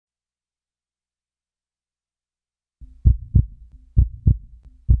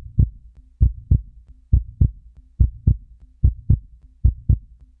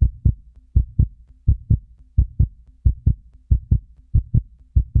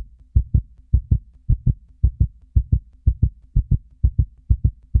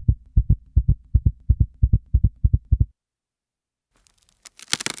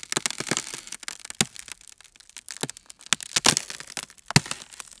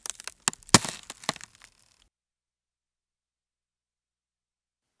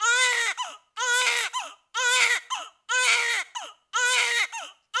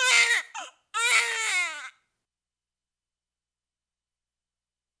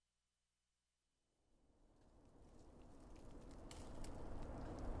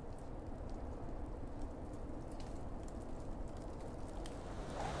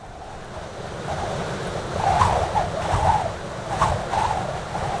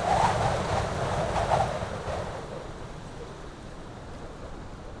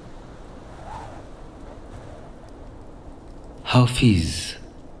Hafiz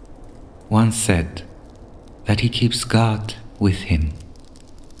once said that he keeps God with him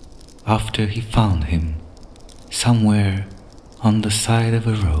after he found him somewhere on the side of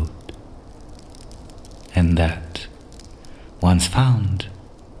a road, and that, once found,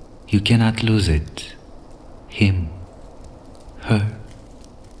 you cannot lose it, him, her,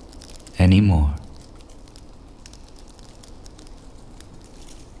 anymore.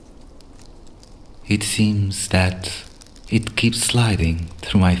 It seems that it keeps sliding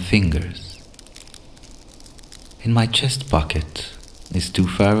through my fingers, and my chest pocket is too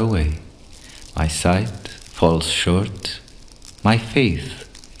far away. My sight falls short, my faith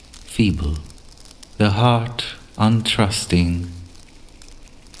feeble, the heart untrusting.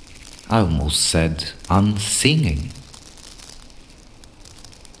 I almost said unsinging.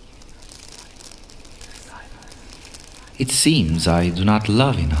 It seems I do not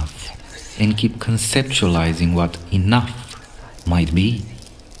love enough and keep conceptualizing what enough might be.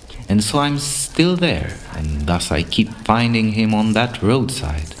 And so I'm still there, and thus I keep finding him on that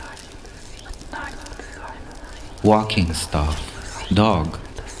roadside. Walking staff, dog,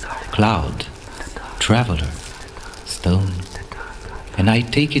 cloud, traveler, stone, and I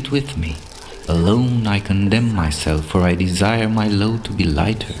take it with me. Alone I condemn myself, for I desire my load to be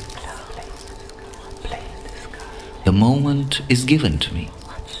lighter. The moment is given to me,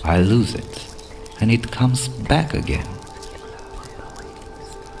 I lose it, and it comes back again.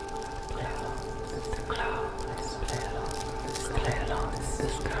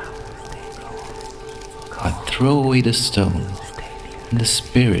 I throw away the stone, and the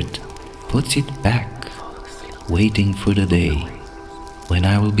spirit puts it back, waiting for the day when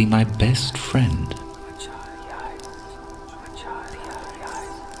I will be my best friend.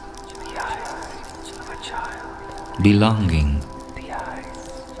 Belonging,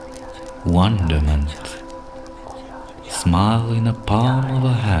 wonderment, smile in the palm of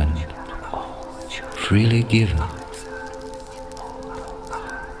a hand, freely given.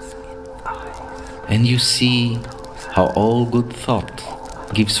 And you see how all good thought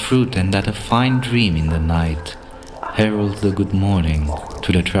gives fruit, and that a fine dream in the night heralds the good morning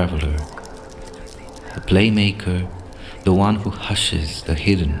to the traveler. The playmaker, the one who hushes the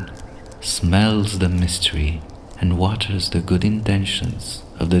hidden, smells the mystery and waters the good intentions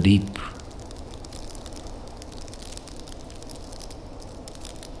of the deep.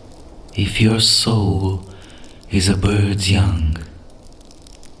 If your soul is a bird's young,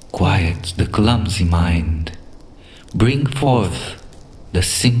 quiet the clumsy mind, bring forth the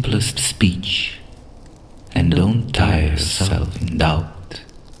simplest speech, and don't tire yourself in doubt.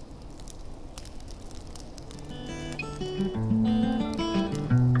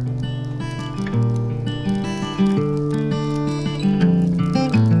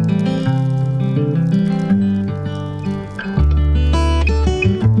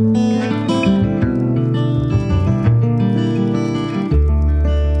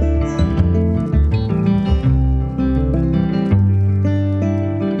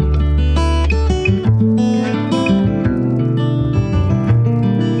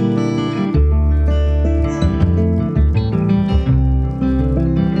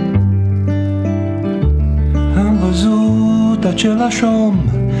 Același om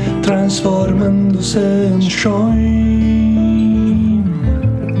transformându-se în șoim.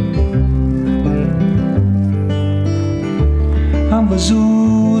 Am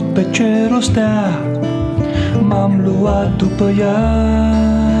văzut pe cer o stea, m-am luat după ea.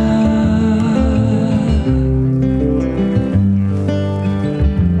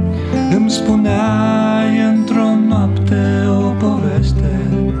 Îmi spuneai într-o noapte o poveste,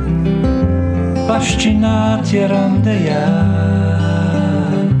 fascinat eram de ea.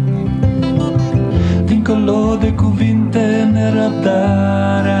 Dincolo de cuvinte,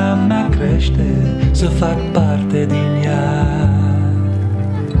 nerăbdarea mea crește să fac parte din ea,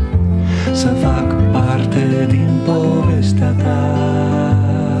 să fac parte din povestea ta.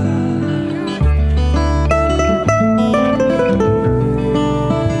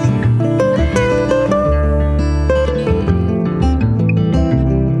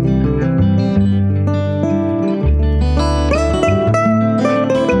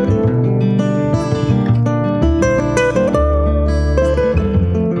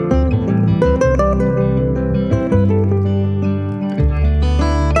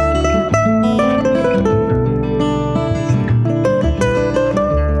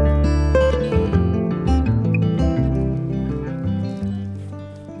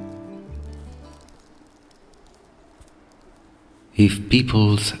 If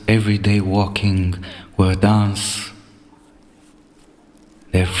people's everyday walking were a dance,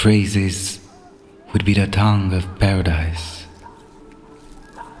 their phrases would be the tongue of paradise.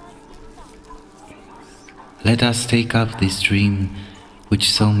 Let us take up this dream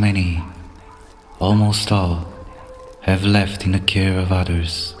which so many, almost all, have left in the care of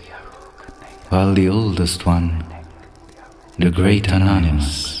others, while the oldest one, the great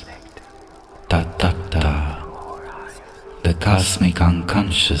anonymous, Tathata, the cosmic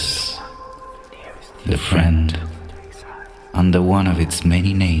unconscious, the friend, under one of its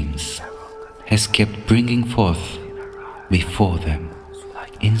many names, has kept bringing forth before them,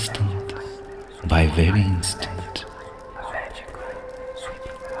 instant by very instant.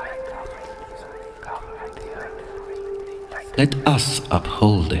 Let us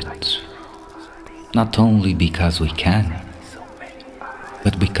uphold it, not only because we can,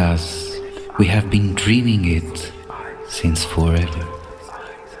 but because we have been dreaming it since forever.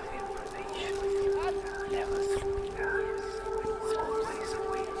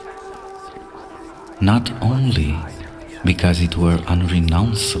 Not only because it were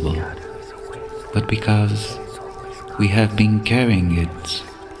unrenounceable, but because we have been carrying it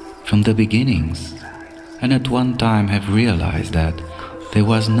from the beginnings, and at one time have realized that there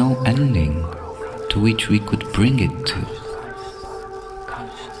was no ending to which we could bring it to.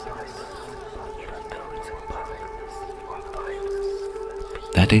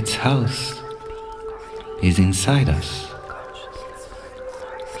 That its house is inside us.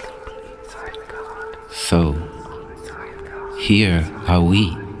 So, here are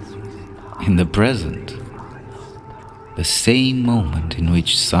we, in the present, the same moment in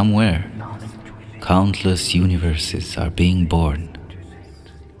which somewhere countless universes are being born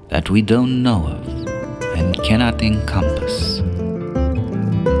that we don't know of and cannot encompass.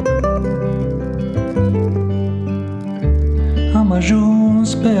 Am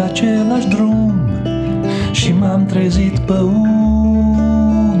ajuns pe același drum și m-am trezit pe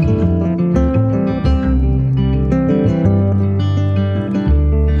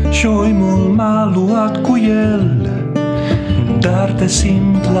Șoimul m-a luat cu el, dar te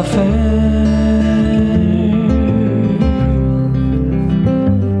simt la fel.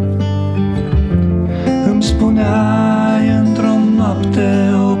 Îmi spuneai într-o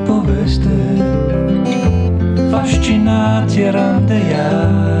noapte o poveste, fascinat eram de ea.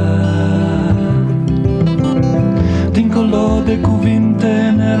 Dincolo de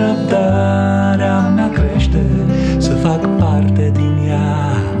cuvinte, nerăbdarea mea crește să fac parte din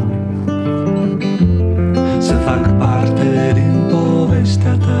ea. Să fac parte din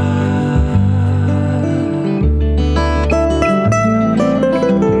povestea ta.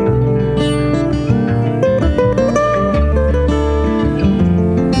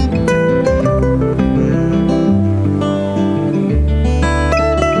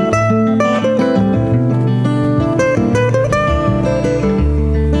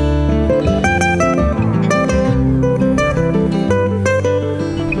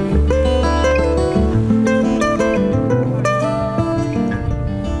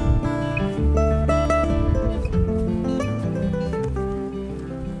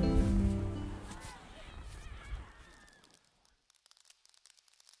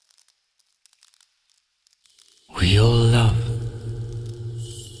 We all love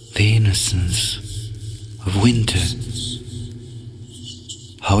the innocence of winter,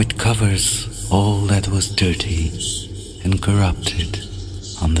 how it covers all that was dirty and corrupted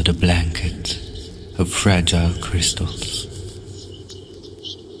under the blanket of fragile crystals.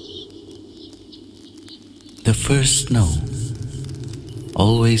 The first snow,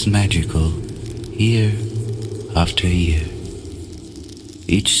 always magical, year after year,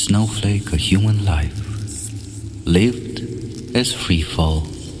 each snowflake a human life, lived as free fall,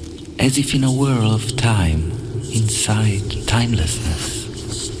 as if in a whirl of time, inside timelessness,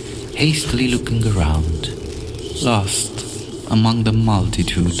 hastily looking around, lost among the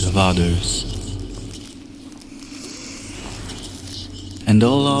multitude of others. And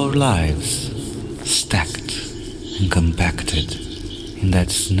all our lives stacked and compacted in that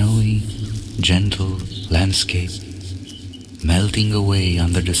snowy, gentle landscape, melting away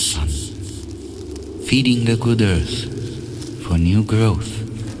under the sun, feeding the good earth for new growth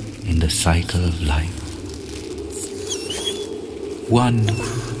in the cycle of life. One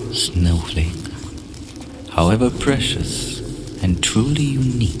snowflake, however precious and truly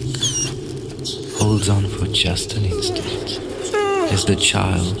unique, holds on for just an instant as the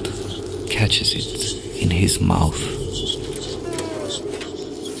child catches it in his mouth.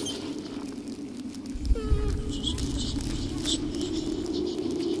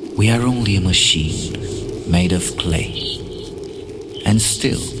 We are only a machine made of clay, and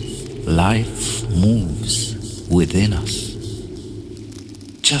still life moves within us.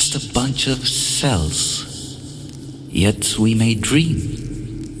 Just a bunch of cells, yet we may dream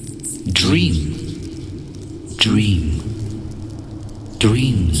dream.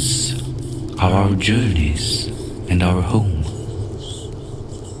 Dreams are our journeys and our home.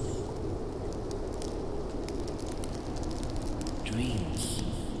 Dreams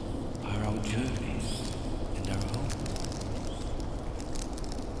are our journeys and our home.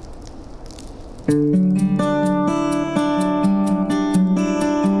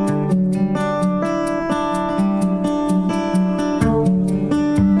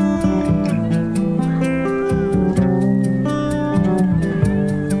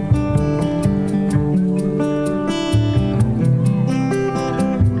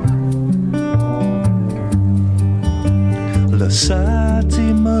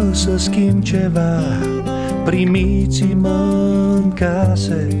 Lăsați-mă să schimb ceva, primiți-mă în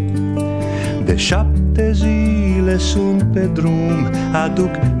case. De 7 zile sunt pe drum,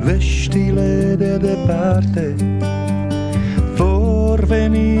 aduc veștile de departe. Vor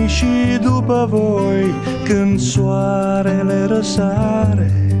veni și după voi când soarele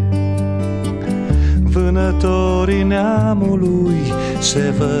răsare. Vânătorii neamului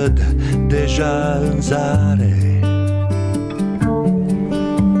se văd deja în zare.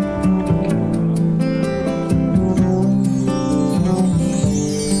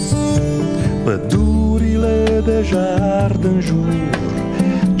 Pădurile deja ard în jur,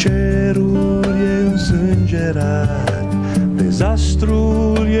 cerul e însângerat,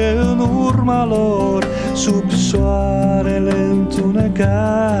 dezastrul e în urma lor, sub soarele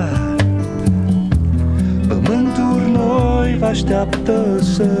întunecat. Pământul noi vă așteaptă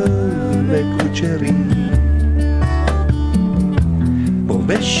să le cucerim,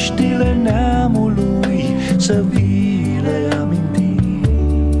 poveștile neamului să vi le amintim.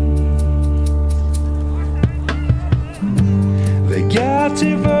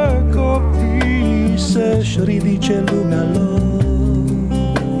 Vegheați-vă copii să-și ridice lumea lor.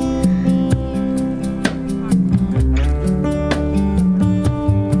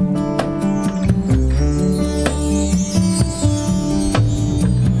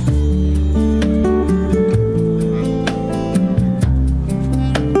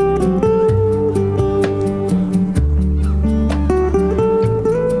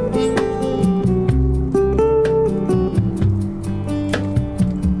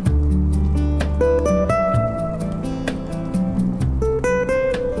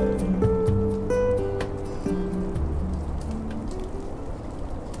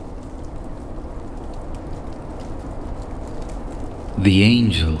 The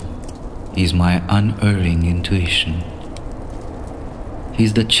angel is my unerring intuition.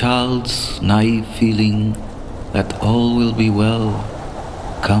 He's the child's naive feeling that all will be well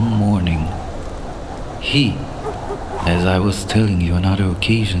come morning. He, as I was telling you on other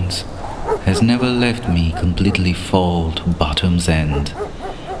occasions, has never left me completely fall to bottom's end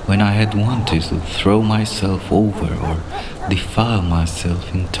when I had wanted to throw myself over or defile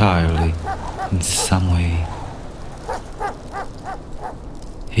myself entirely in some way.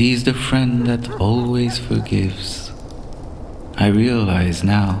 He is the friend that always forgives. I realize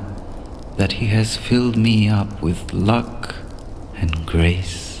now that he has filled me up with luck and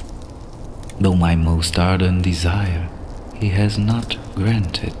grace, though my most ardent desire he has not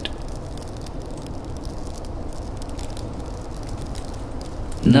granted.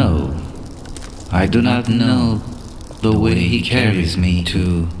 No, I do not know the way he carries me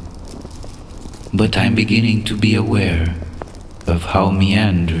to, but I'm beginning to be aware of how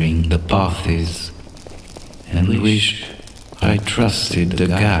meandering the path is, and wish I trusted the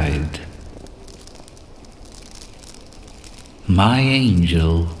guide. My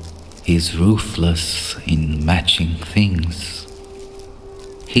angel is ruthless in matching things.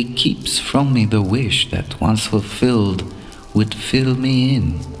 He keeps from me the wish that once fulfilled would fill me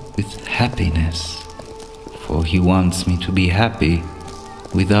in with happiness, for he wants me to be happy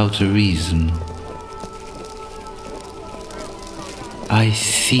without a reason. I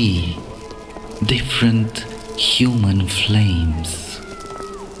see different human flames,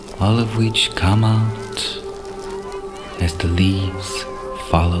 all of which come out as the leaves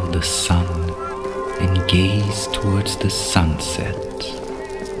follow the sun and gaze towards the sunset,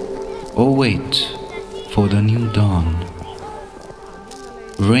 or wait for the new dawn.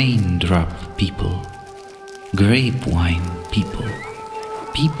 Raindrop people, grape wine people,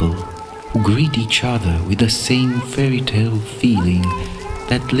 people who greet each other with the same fairy tale feeling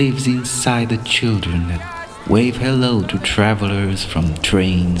that lives inside the children that wave hello to travelers from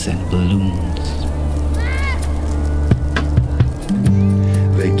trains and balloons.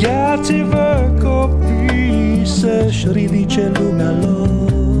 Vegheați-vă copii să-și ridice lumea lor.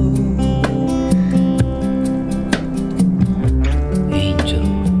 Angel,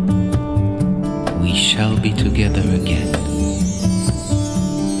 we shall be together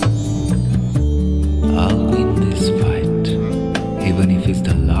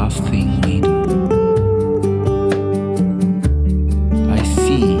last thing we do. I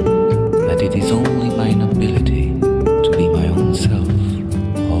see that it is only my inability to be my own self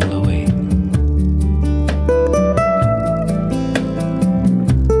all the way.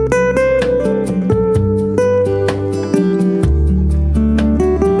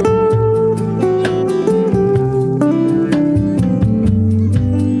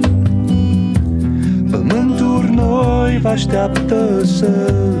 Pământuri noi vă așteaptă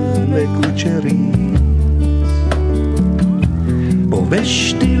să le cuceriți.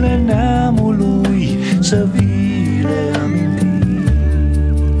 Poveștile neamului să vi le amintiți.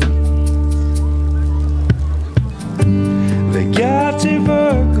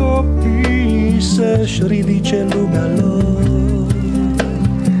 Vecheați-vă copii să-și ridice lumea lor.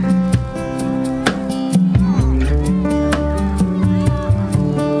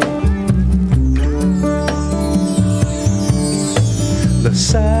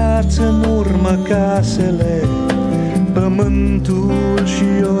 Lăsați în urmă casele, pământul și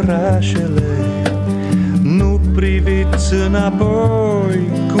orașele. Nu priviți înapoi,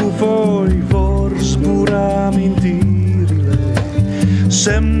 cu voi vor zbura amintirile.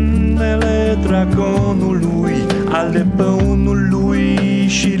 Semnele dragonului, ale păunului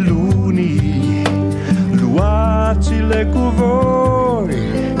și lunii. Luați-le cu voi,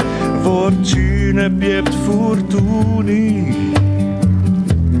 vor ține piept furtunii.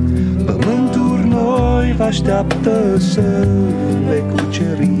 Pământuri noi vă așteaptă să le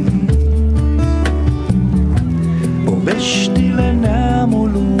cuceriți. Poveștile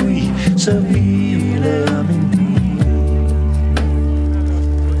neamului să vi le amintiți.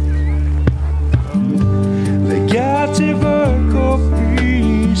 Vegheați-vă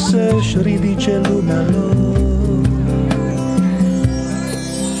copii să-și ridice lumea lor.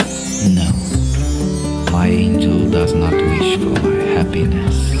 No, my angel does not wish for my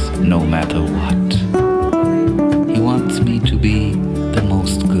happiness, no matter what. He wants me to be the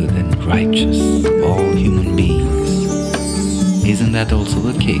most good and righteous of all human beings. Isn't that also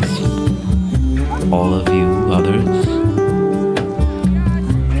the case with all of you others?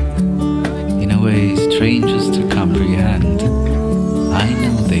 In a way, strangers to comprehend, I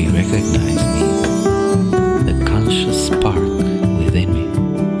know they recognize me, the conscious spark within me.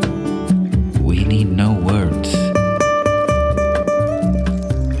 We need no words.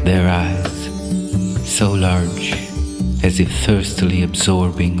 Their eyes, so large, as if thirstily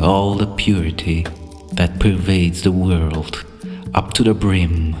absorbing all the purity that pervades the world, up to the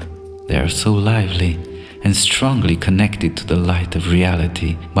brim, they are so lively and strongly connected to the light of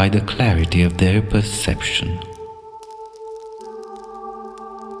reality by the clarity of their perception.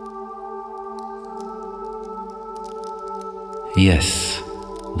 Yes,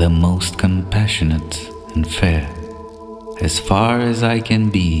 the most compassionate and fair, as far as I can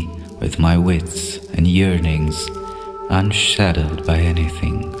be with my wits and yearnings, unshadowed by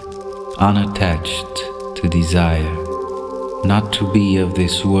anything, unattached to desire, not to be of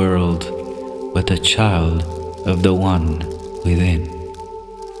this world, but a child of the one within.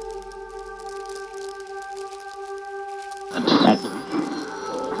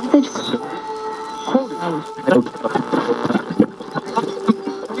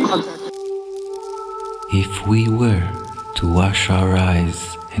 If we were to wash our eyes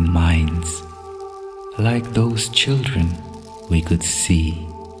and minds, like those children we could see,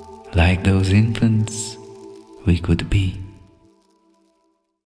 like those infants we could be.